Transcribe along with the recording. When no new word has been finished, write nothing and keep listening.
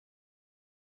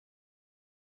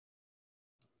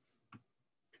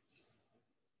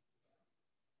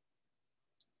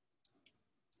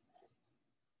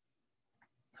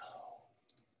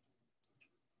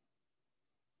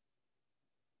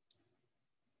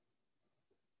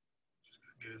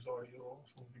Get his audio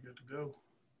off. We'll be good to go.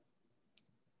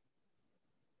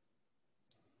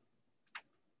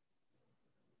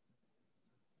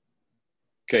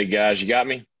 Okay, guys, you got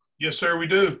me? Yes, sir, we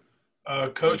do.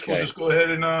 Coach, Okay. we'll just go ahead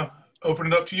and open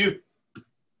it up to you.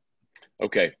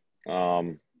 Okay.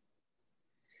 Well,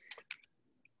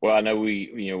 I know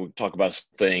we talk about some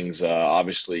things.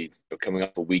 Obviously, coming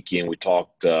up the weekend, we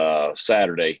talked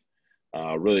Saturday.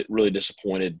 Really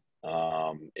disappointed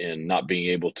in not being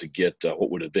able to get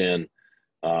what would have been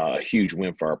a huge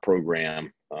win for our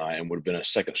program and would have been a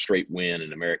second straight win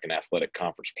in American Athletic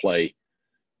Conference play.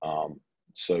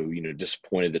 So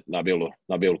disappointed that not be able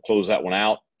to close that one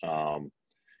out.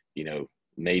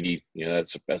 Navy,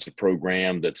 that's a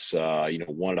program that's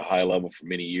won at a high level for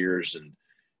many years,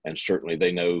 and certainly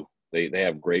they know they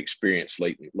have great experience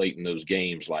late in those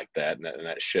games like that, and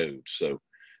that showed. So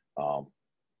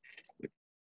the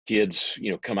kids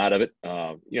come out of it.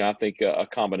 I think a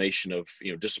combination of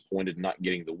disappointed not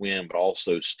getting the win, but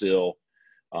also still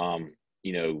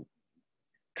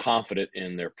confident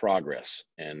in their progress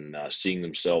and seeing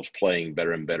themselves playing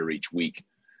better and better each week,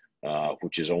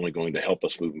 which is only going to help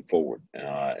us moving forward,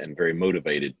 and very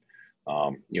motivated,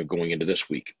 going into this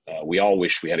week. We all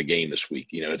wish we had a game this week.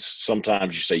 It's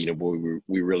sometimes you say, boy,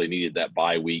 we really needed that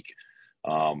bye week.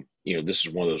 This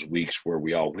is one of those weeks where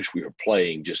we all wish we were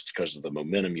playing just because of the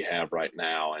momentum you have right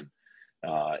now, and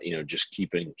just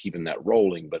keeping that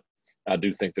rolling. But I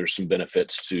do think there's some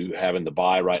benefits to having the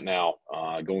bye right now,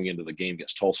 going into the game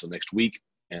against Tulsa next week,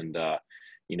 and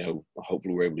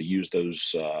hopefully we're able to use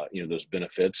those those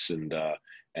benefits and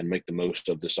make the most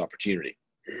of this opportunity.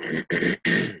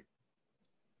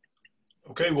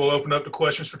 Okay, we'll open up the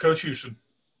questions for Coach Houston.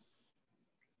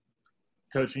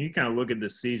 Coach, when you kind of look at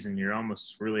this season, you're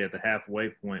almost really at the halfway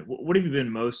point. What have you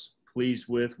been most pleased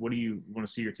with? What do you want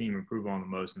to see your team improve on the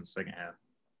most in the second half?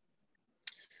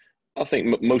 I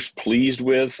think most pleased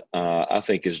with, I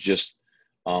think, is just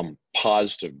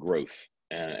positive growth.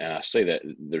 And I say that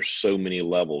there's so many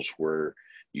levels where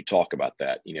you talk about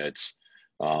that. It's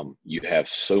you have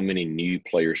so many new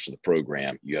players to the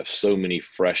program. You have so many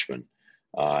freshmen.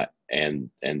 And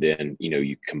then,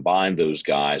 you combine those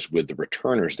guys with the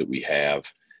returners that we have,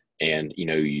 and,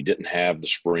 you didn't have the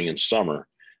spring and summer.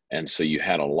 And so you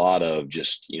had a lot of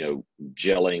just,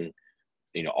 gelling,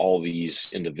 all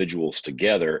these individuals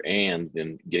together, and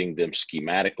then getting them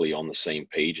schematically on the same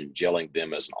page and gelling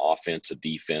them as an offense, a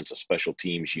defense, a special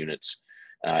teams units,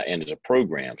 and as a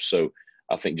program. So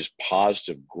I think just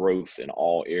positive growth in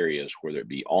all areas, whether it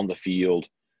be on the field,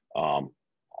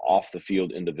 off the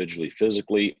field individually,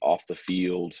 physically, off the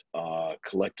field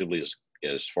collectively,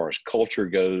 as far as culture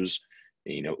goes,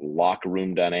 locker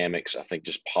room dynamics. I think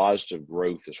just positive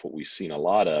growth is what we've seen a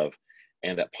lot of.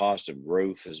 And that positive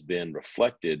growth has been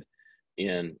reflected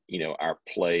in, our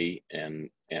play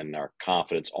and our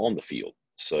confidence on the field.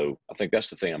 So I think that's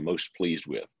the thing I'm most pleased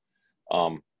with.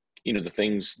 The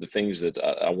things that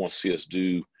I want to see us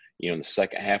do, in the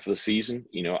second half of the season,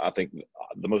 I think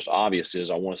the most obvious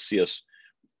is I want to see us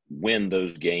win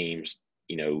those games,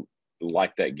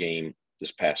 like that game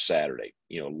this past Saturday,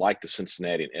 like the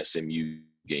Cincinnati and SMU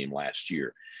game last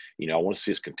year. I want to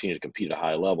see us continue to compete at a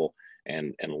high level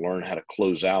and learn how to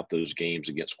close out those games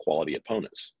against quality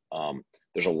opponents.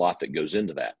 There's a lot that goes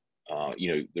into that.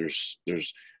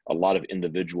 There's a lot of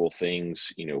individual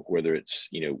things, whether it's,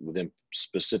 within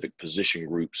specific position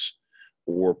groups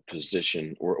or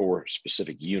position or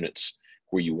specific units,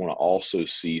 where you want to also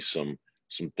see some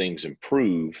things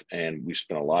improve. And we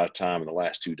spent a lot of time in the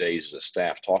last 2 days as a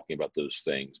staff talking about those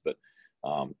things. But,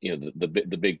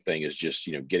 the big thing is just,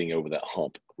 getting over that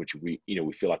hump, which we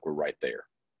feel like we're right there.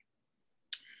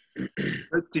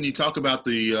 Can you talk about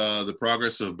the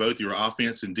progress of both your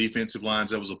offense and defensive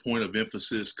lines? That was a point of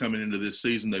emphasis coming into this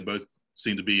season. They both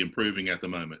seem to be improving at the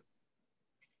moment.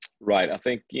 Right. I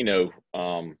think,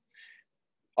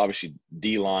 obviously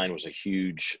D-line was a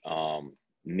huge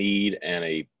need and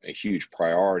a huge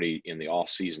priority in the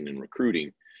offseason in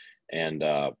recruiting. And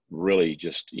really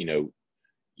just,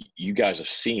 you guys have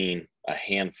seen a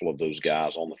handful of those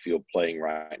guys on the field playing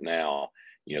right now.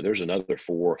 There's another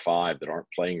 4 or 5 that aren't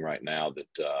playing right now that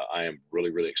I am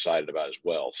really, really excited about as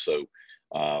well. So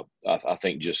I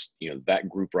think just, that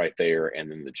group right there, and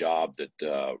then the job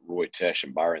that Roy Tesh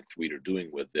and Byron Thweet are doing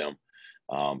with them,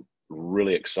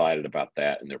 really excited about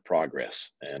that and their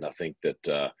progress. And I think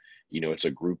that, it's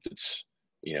a group that's,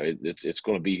 it's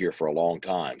going to be here for a long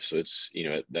time. So it's,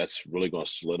 that's really going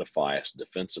to solidify us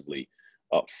defensively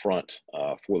up front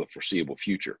for the foreseeable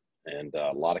future. And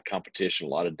a lot of competition, a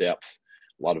lot of depth,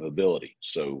 a lot of ability.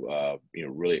 So,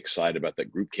 really excited about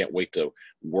that group. Can't wait to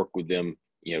work with them,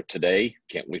 today.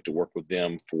 Can't wait to work with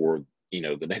them for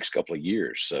the next couple of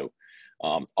years. So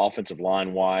offensive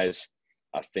line wise,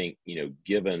 I think,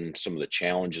 given some of the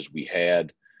challenges we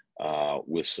had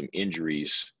with some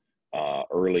injuries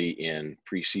early in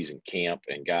preseason camp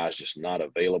and guys just not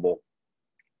available,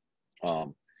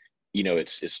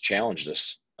 it's challenged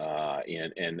us.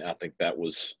 And I think that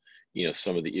was,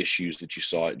 some of the issues that you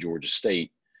saw at Georgia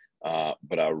State.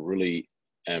 But I really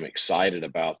am excited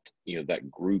about,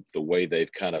 that group, the way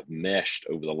they've kind of meshed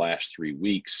over the last 3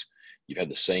 weeks. You've had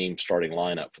the same starting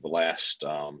lineup for the last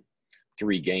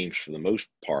 3 games for the most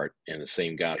part, and the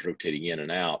same guys rotating in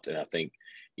and out. And I think,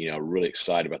 really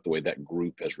excited about the way that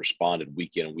group has responded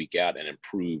week in and week out and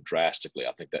improved drastically.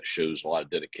 I think that shows a lot of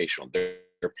dedication on their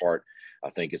part. I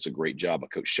think it's a great job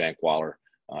of Coach Shankweiler,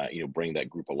 bringing that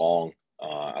group along.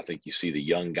 I think you see the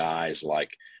young guys like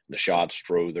Nashad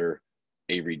Strother,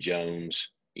 Avery Jones,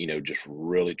 just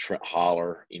really Trent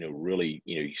Holler, really,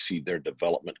 you see their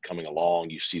development coming along.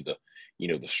 You see the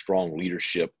strong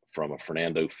leadership from a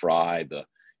Fernando Fry, the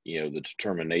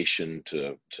determination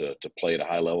to play at a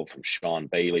high level from Sean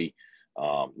Bailey,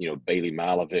 Bailey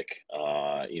Malovic,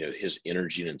 his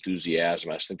energy and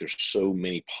enthusiasm. I just think there's so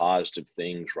many positive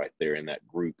things right there in that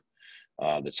group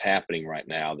that's happening right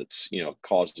now that's,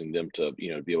 causing them to, be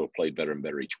able to play better and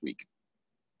better each week.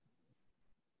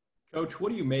 Coach,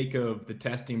 what do you make of the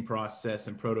testing process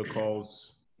and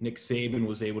protocols Nick Saban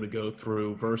was able to go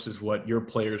through versus what your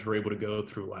players were able to go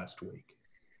through last week?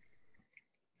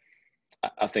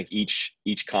 I think each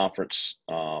conference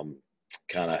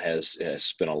kind of has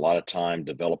spent a lot of time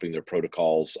developing their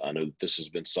protocols. I know that this has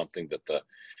been something that the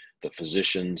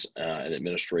physicians and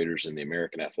administrators in the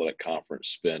American Athletic Conference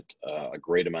spent a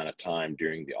great amount of time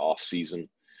during the off season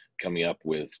coming up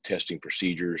with testing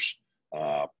procedures,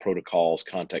 protocols,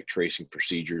 contact tracing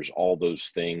procedures, all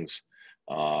those things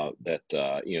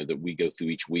that we go through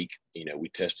each week. We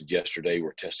tested yesterday,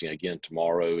 we're testing again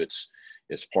tomorrow. It's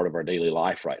part of our daily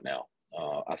life right now.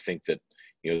 I think that,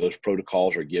 those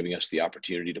protocols are giving us the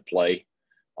opportunity to play.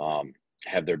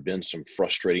 Have there been some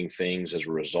frustrating things as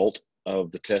a result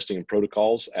of the testing and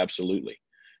protocols? Absolutely.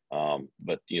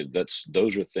 But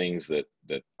those are things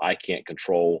that I can't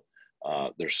control.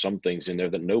 There's some things in there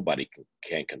that nobody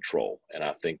can control. And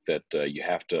I think that you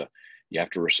have to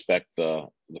respect the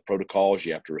protocols.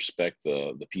 You have to respect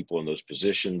the people in those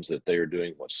positions, that they are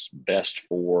doing what's best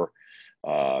for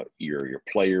your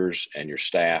players and your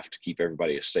staff to keep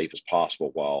everybody as safe as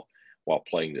possible while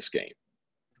playing this game.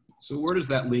 So where does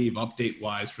that leave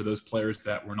update-wise for those players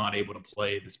that were not able to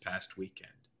play this past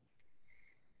weekend?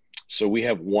 So we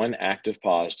have 1 active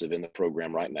positive in the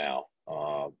program right now,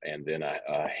 and then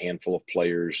a handful of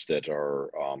players that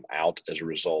are out as a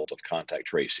result of contact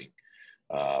tracing.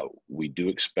 We do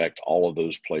expect all of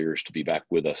those players to be back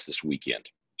with us this weekend.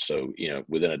 So,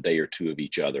 within a day or 2 of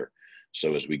each other.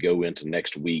 So as we go into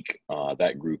next week,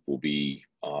 that group will be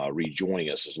rejoining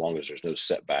us as long as there's no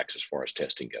setbacks as far as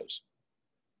testing goes.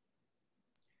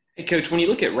 Hey, Coach, when you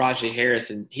look at Rajay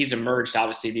Harrison, he's emerged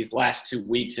obviously these last 2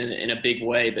 weeks in a big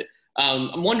way. But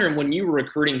I'm wondering, when you were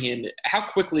recruiting him, how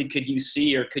quickly could you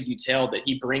see or could you tell that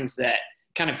he brings that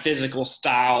kind of physical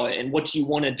style and what you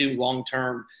want to do long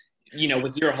term,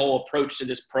 with your whole approach to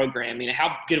this program?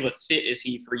 How good of a fit is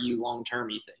he for you long term,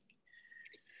 you think?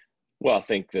 Well, I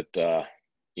think that,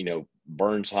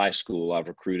 Burns High School, I've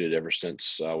recruited ever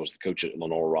since I was the coach at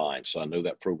Lenore-Rhine. So I know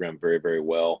that program very, very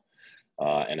well.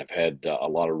 And I've had a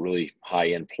lot of really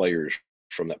high-end players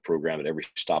from that program at every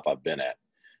stop I've been at.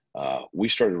 We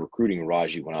started recruiting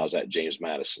Raji when I was at James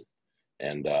Madison.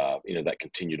 And, that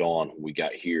continued on when we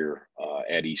got here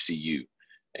at ECU.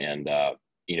 And, I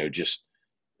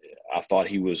thought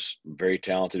he was very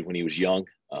talented when he was young.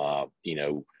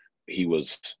 He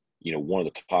was one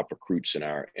of the top recruits in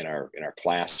our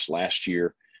class last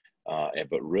year.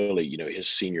 But really, his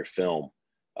senior film,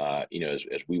 as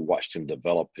we watched him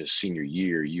develop his senior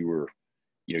year, you were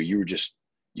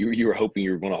hoping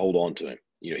you were going to hold on to him.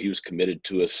 He was committed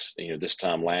to us. This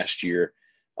time last year,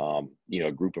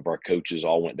 a group of our coaches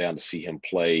all went down to see him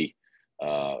play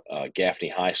Gaffney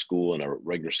High School in a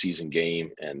regular season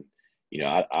game, and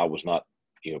I was not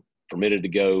permitted to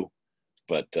go,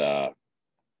 but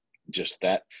just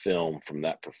that film from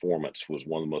that performance was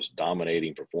one of the most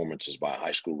dominating performances by a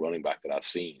high school running back that I've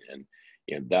seen.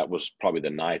 And that was probably the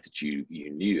night that you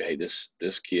knew, hey,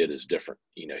 this kid is different.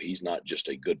 He's not just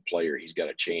a good player, he's got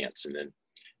a chance. And then,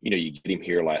 you get him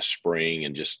here last spring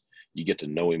and just you get to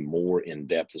know him more in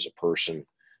depth as a person,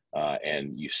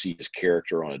 and you see his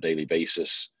character on a daily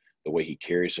basis, the way he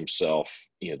carries himself,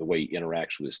 the way he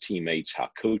interacts with his teammates, how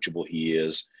coachable he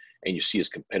is, and you see his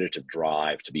competitive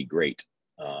drive to be great.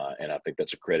 And I think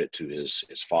that's a credit to his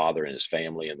father and his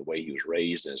family and the way he was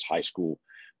raised and his high school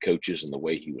coaches and the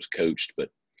way he was coached. But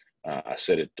I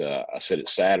said it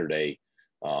Saturday.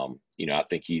 I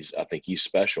think he's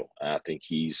special. I think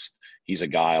he's a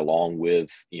guy along with,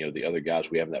 the other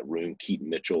guys we have in that room. Keaton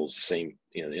Mitchell's the same,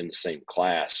 in the same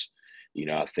class.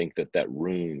 I think that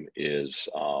room is,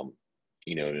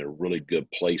 in a really good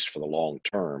place for the long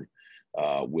term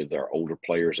with our older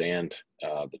players and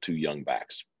the two young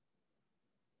backs.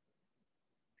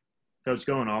 Coach,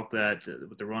 going off that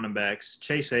with the running backs,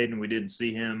 Chase Hayden, we didn't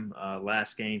see him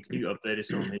last game. Can you update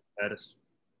us on his status?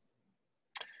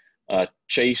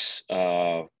 Chase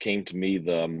came to me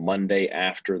the Monday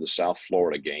after the South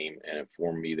Florida game and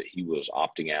informed me that he was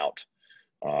opting out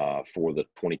for the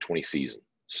 2020 season.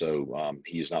 So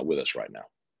he is not with us right now.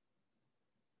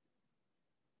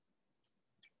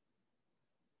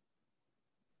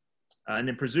 And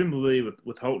then presumably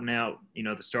with Holton out,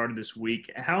 the start of this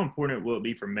week, how important will it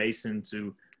be for Mason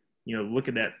to, look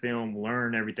at that film,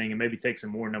 learn everything, and maybe take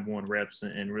some more number one reps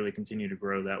and really continue to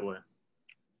grow that way?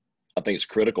 I think it's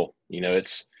critical.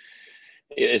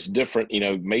 It's different.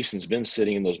 Mason's been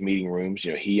sitting in those meeting rooms.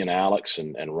 He and Alex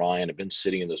and Ryan have been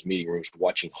sitting in those meeting rooms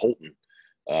watching Holton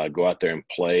go out there and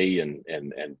play and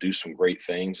do some great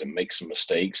things and make some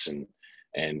mistakes.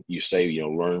 And you say,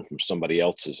 learn from somebody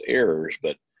else's errors,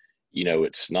 but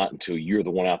it's not until you're the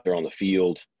one out there on the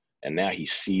field and now he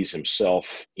sees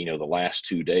himself, the last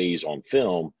 2 days on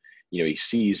film, he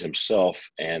sees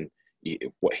himself and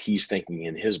what he's thinking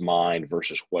in his mind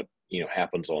versus what,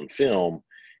 happens on film,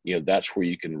 that's where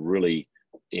you can really,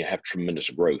 have tremendous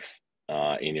growth.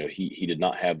 He did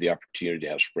not have the opportunity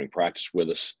to have spring practice with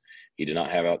us. He did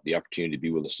not have the opportunity to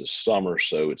be with us this summer.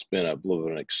 So it's been a little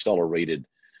bit of an accelerated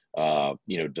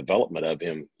development of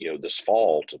him, this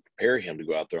fall to prepare him to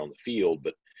go out there on the field.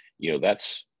 But,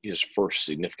 that's his first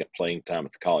significant playing time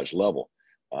at the college level.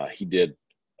 He did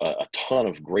a ton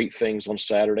of great things on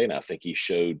Saturday, and I think he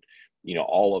showed,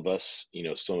 all of us,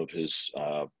 some of his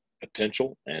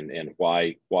potential and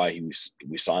why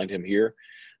we signed him here.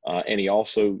 And he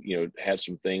also, had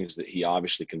some things that he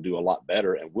obviously can do a lot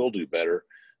better and will do better,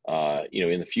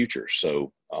 in the future.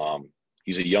 So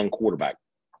he's a young quarterback.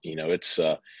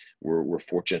 We're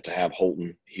fortunate to have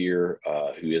Holton here,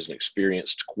 who is an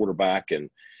experienced quarterback, and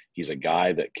he's a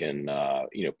guy that can,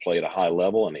 play at a high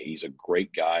level, and he's a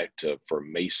great guy for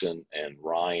Mason and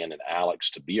Ryan and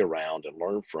Alex to be around and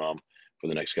learn from for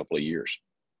the next couple of years.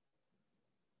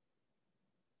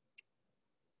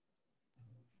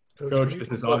 Coach, this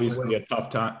is obviously a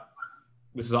tough time.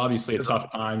 This is obviously a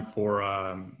tough time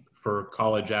for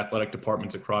college athletic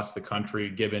departments across the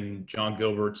country, given John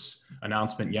Gilbert's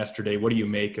announcement yesterday. What do you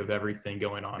make of everything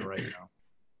going on right now?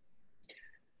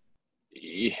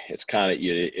 It's kind of,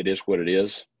 it is what it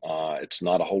is. It's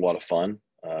not a whole lot of fun.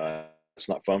 It's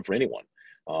not fun for anyone.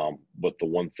 But the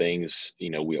one thing is,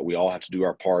 we all have to do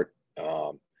our part.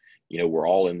 We're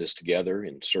all in this together,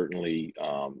 and certainly,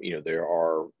 there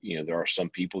are some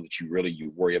people that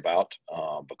you worry about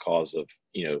because of,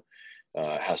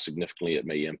 how significantly it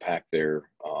may impact their,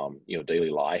 daily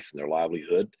life and their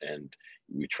livelihood. And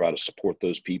we try to support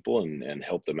those people and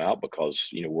help them out because,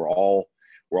 we're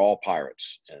all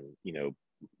pirates. And,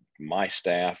 my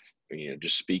staff,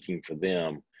 just speaking for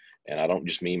them, and I don't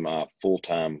just mean my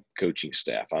full-time coaching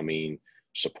staff. I mean,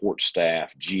 support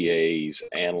staff, GAs,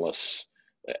 analysts,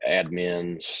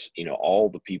 admins, all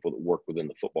the people that work within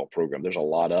the football program. There's a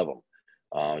lot of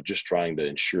them, just trying to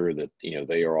ensure that,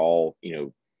 they are all,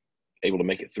 able to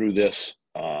make it through this,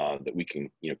 that we can,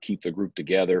 keep the group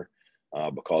together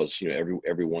because,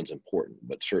 everyone's important.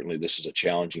 But certainly this is a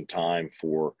challenging time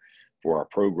for our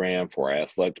program, for our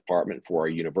athletic department, for our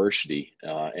university.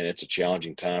 And it's a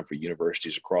challenging time for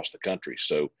universities across the country.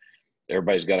 So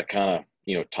everybody's got to kind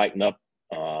of, tighten up,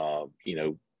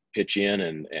 pitch in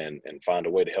and find a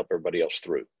way to help everybody else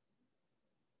through.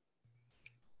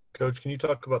 Coach, can you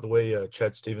talk about the way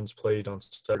Chad Stevens played on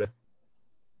Saturday?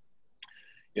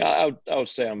 Yeah, I would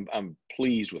say I'm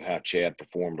pleased with how Chad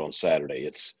performed on Saturday.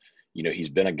 It's, he's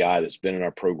been a guy that's been in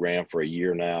our program for a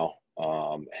year now,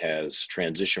 has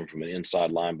transitioned from an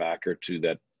inside linebacker to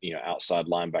that, outside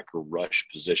linebacker rush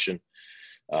position,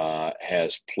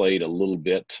 has played a little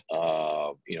bit,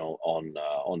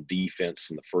 on defense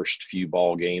in the first few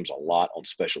ball games, a lot on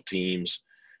special teams,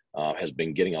 has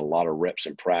been getting a lot of reps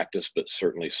in practice, but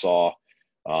certainly saw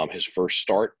his first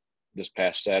start this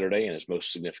past Saturday and his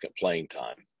most significant playing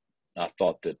time. I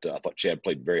thought Chad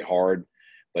played very hard.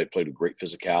 They played with great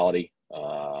physicality.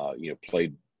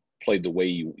 Played the way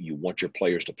you want your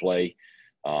players to play.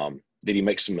 Did he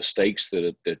make some mistakes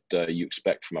that you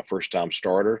expect from a first-time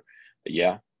starter?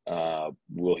 Yeah,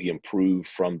 Will he improve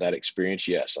from that experience?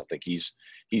 Yes, I think he's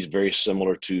very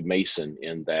similar to Mason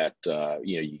in that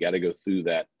you got to go through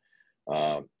that.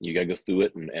 You got to go through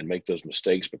it and make those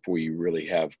mistakes before you really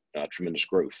have tremendous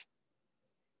growth.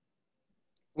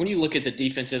 When you look at the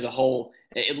defense as a whole,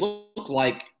 it looked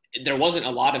like there wasn't a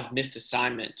lot of missed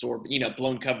assignments or,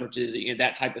 blown coverages,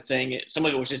 that type of thing. Some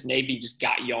of it was just Navy just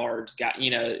got yards,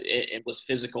 it was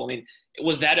physical. I mean,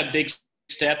 was that a big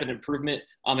step and improvement?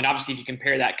 And obviously if you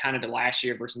compare that kind of to last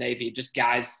year versus Navy, just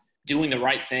guys doing the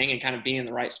right thing and kind of being in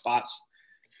the right spots.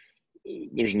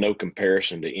 There's no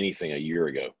comparison to anything a year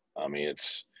ago. I mean,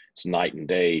 it's night and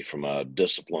day from a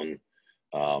discipline,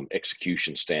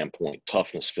 execution standpoint,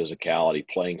 toughness, physicality,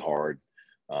 playing hard.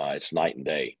 It's night and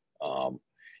day.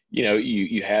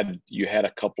 You had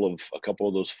a couple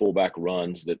of those fullback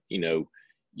runs that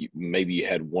maybe you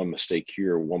had one mistake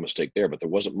here or one mistake there, but there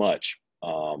wasn't much.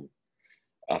 I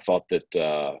thought that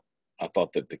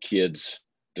the kids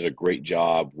did a great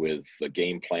job with the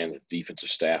game plan that the defensive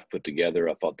staff put together.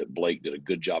 I thought that Blake did a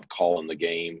good job calling the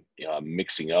game,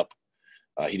 mixing up.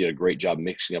 He did a great job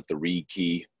mixing up the read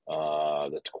key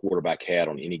that the quarterback had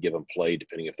on any given play,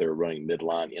 depending if they were running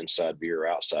midline, inside veer, or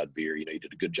outside veer. He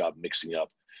did a good job mixing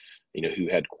up, who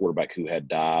had quarterback, who had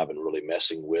dive, and really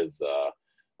messing with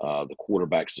the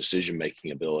quarterback's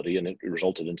decision-making ability. And it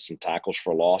resulted in some tackles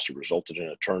for loss. It resulted in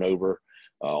a turnover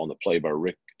on the play by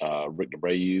Rick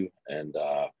DeBrayu. And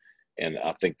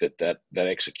I think that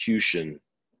execution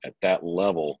at that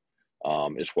level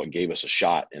is what gave us a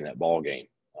shot in that ball game.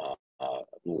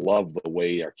 Love the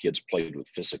way our kids played with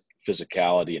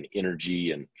physicality and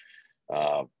energy, and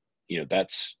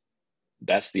that's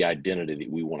the identity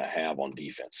that we want to have on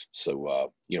defense.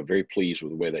 So very pleased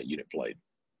with the way that unit played.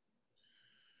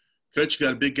 Coach, you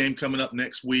got a big game coming up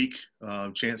next week.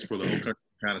 Chance for the whole country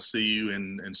to kind of see you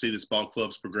and see this ball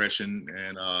club's progression,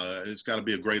 and it's got to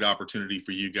be a great opportunity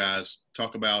for you guys.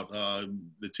 Talk about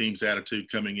the team's attitude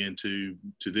coming into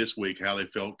this week, how they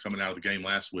felt coming out of the game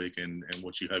last week, and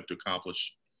what you hope to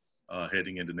accomplish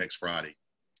heading into next Friday.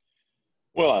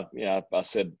 Well, I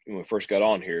said when we first got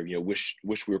on here, wish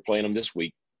we were playing them this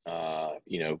week.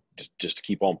 Just to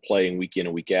keep on playing week in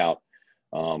and week out.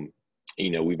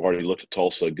 We've already looked at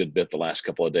Tulsa a good bit the last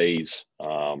couple of days.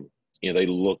 They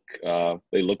look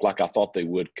like I thought they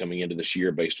would coming into this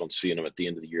year based on seeing them at the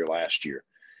end of the year last year.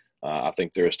 I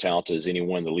think they're as talented as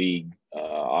anyone in the league.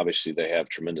 Obviously, they have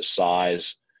tremendous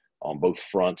size on both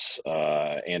fronts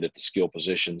and at the skill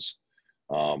positions.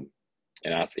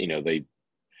 They,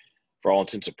 for all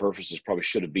intents and purposes, probably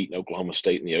should have beaten Oklahoma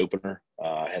State in the opener.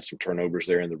 Had some turnovers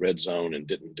there in the red zone and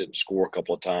didn't score a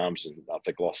couple of times, and I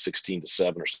think lost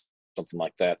 16-7 or something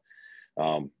like that.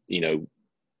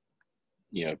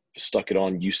 Stuck it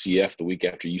on UCF the week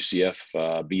after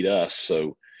UCF beat us.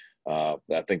 So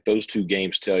I think those two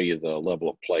games tell you the level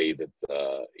of play that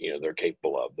they're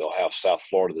capable of. They'll have South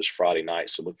Florida this Friday night,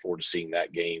 so look forward to seeing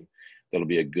that game. That'll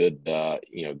be a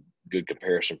good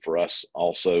comparison for us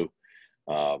also.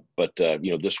 But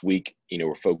this week,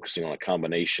 we're focusing on a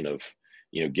combination of,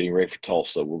 getting ready for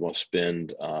Tulsa. We're going to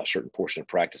spend a certain portion of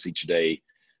practice each day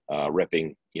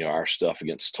repping, our stuff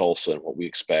against Tulsa and what we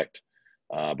expect.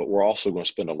 But we're also going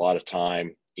to spend a lot of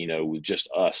time, with just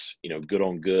us, good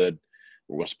on good.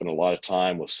 We're going to spend a lot of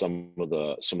time with some of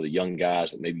the young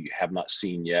guys that maybe you have not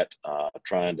seen yet,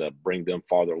 trying to bring them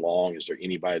farther along. Is there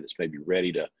anybody that's maybe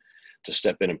ready to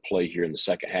step in and play here in the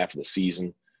second half of the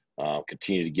season?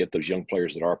 Continue to get those young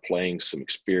players that are playing some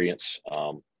experience.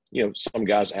 Some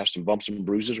guys have some bumps and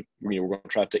bruises. We're going to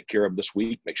try to take care of this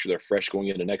week, make sure they're fresh going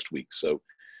into next week. So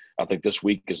I think this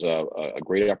week is a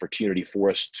great opportunity for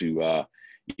us to,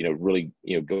 really,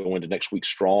 go into next week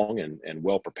strong and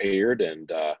well prepared,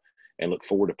 and look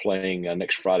forward to playing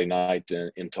next Friday night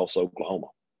in Tulsa, Oklahoma.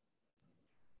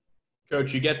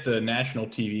 Coach, you get the national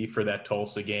TV for that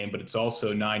Tulsa game, but it's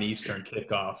also 9 Eastern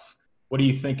kickoff. What do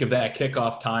you think of that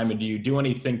kickoff time, and do you do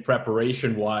anything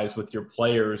preparation-wise with your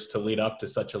players to lead up to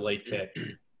such a late kick?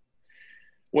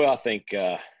 Well, I think,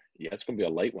 it's going to be a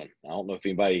late one. I don't know if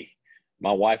anybody –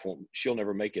 my wife she'll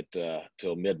never make it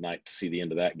till midnight to see the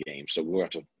end of that game, so we'll have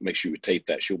to make sure we tape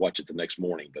that. She'll watch it the next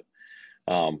morning. But,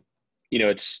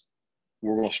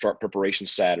 we're going to start preparation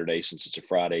Saturday since it's a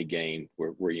Friday game.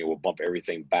 We'll bump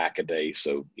everything back a day.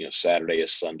 So, Saturday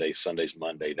is Sunday, Sunday's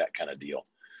Monday, that kind of deal.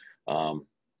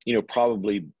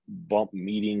 Probably bump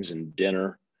meetings and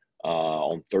dinner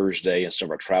on Thursday and some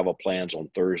of our travel plans on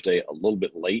Thursday a little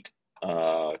bit late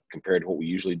compared to what we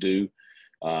usually do.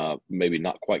 Maybe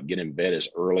not quite get in bed as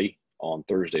early on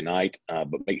Thursday night,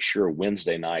 but make sure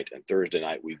Wednesday night and Thursday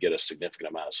night we get a significant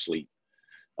amount of sleep.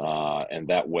 And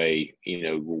that way,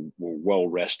 we're well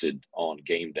rested on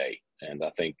game day. And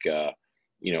I think,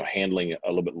 handling a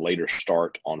little bit later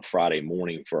start on Friday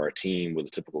morning for our team with a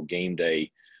typical game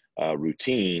day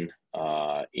routine,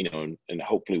 and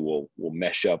hopefully we'll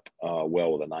mesh up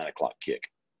well with a 9 o'clock kick.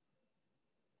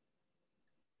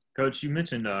 Coach, you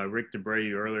mentioned Rick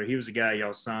DeBrey earlier. He was a guy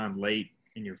y'all signed late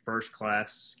in your first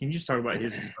class. Can you just talk about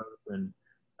his growth and,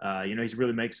 he's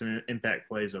really making some impact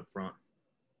plays up front?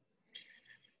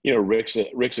 Rick's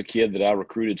a kid that I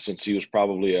recruited since he was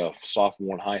probably a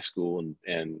sophomore in high school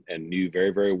and knew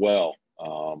very, very well.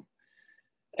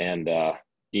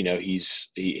 He's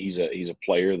a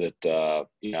player that,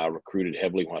 I recruited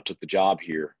heavily when I took the job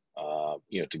here,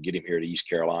 to get him here to East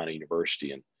Carolina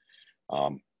University. And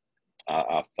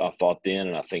I thought then,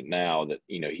 and I think now that,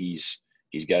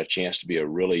 he's got a chance to be a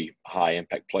really high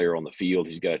impact player on the field.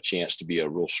 He's got a chance to be a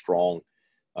real strong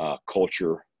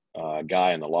culture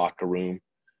guy in the locker room.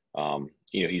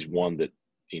 He's one that,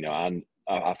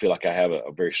 I feel like I have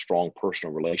a very strong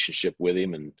personal relationship with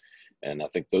him. And I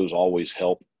think those always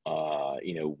help, as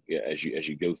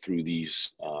you go through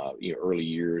these, early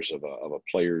years of a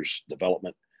player's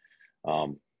development.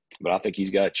 But I think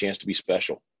he's got a chance to be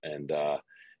special, and,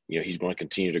 he's going to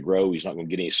continue to grow. He's not going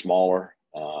to get any smaller.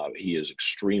 He is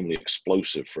extremely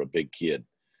explosive for a big kid.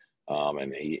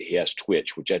 And he has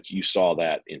twitch, which you saw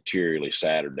that interiorly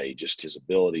Saturday, just his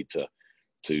ability to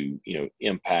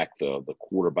impact the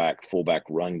quarterback, fullback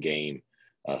run game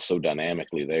so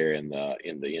dynamically there in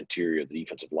the interior of the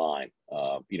defensive line.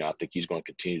 I think he's going to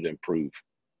continue to improve.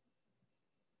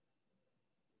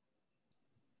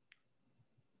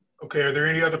 Okay, are there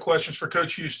any other questions for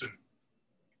Coach Houston?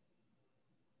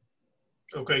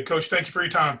 Okay, Coach, thank you for your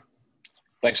time.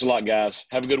 Thanks a lot, guys.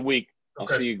 Have a good week. I'll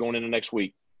Okay. see you going into next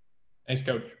week. Thanks,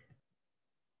 Coach.